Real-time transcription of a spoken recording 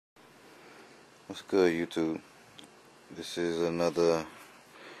What's good, YouTube? This is another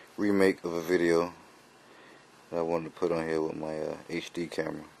remake of a video that I wanted to put on here with my HD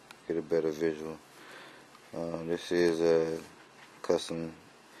camera, get a better visual. This is a custom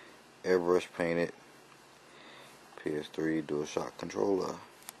airbrush painted ps3 DualShock controller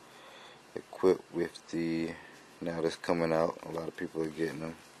equipped with the, now that's coming out, a lot of people are getting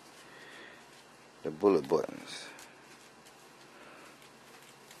them, the bullet buttons.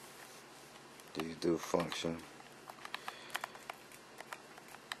 These do function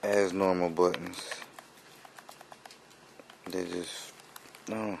as normal buttons. They just,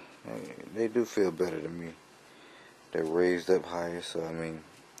 no, they do feel better to me. They're raised up higher, so I mean,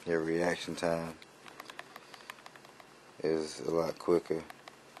 their reaction time is a lot quicker.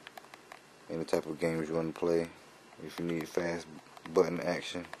 Any type of games you want to play, if you need fast button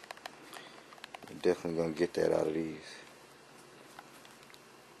action, you're definitely going to get that out of these.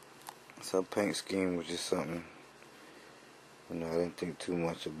 So paint scheme was just something, I didn't think too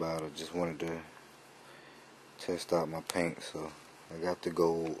much about it. Just wanted to test out my paint, so I got the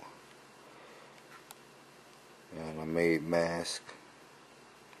gold, and I made mask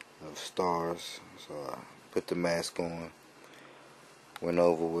of stars. So I put the mask on, went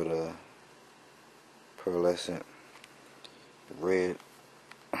over with a pearlescent red,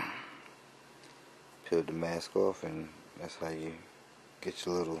 peeled the mask off, and that's how you get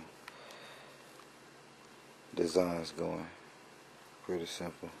your little designs going. Pretty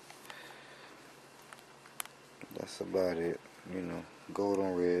simple. That's about it. Gold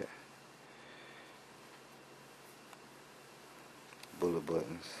on red, bullet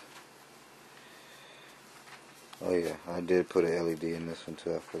buttons. Oh yeah, I did put an LED in this one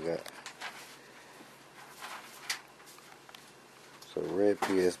too, I forgot. So red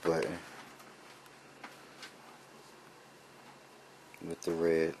PS button with the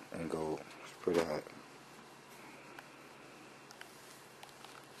red and gold. It's pretty hot.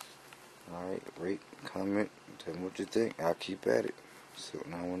 Alright, rate, comment, tell me what you think. I'll keep at it. Silk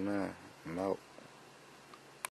 919. I'm out.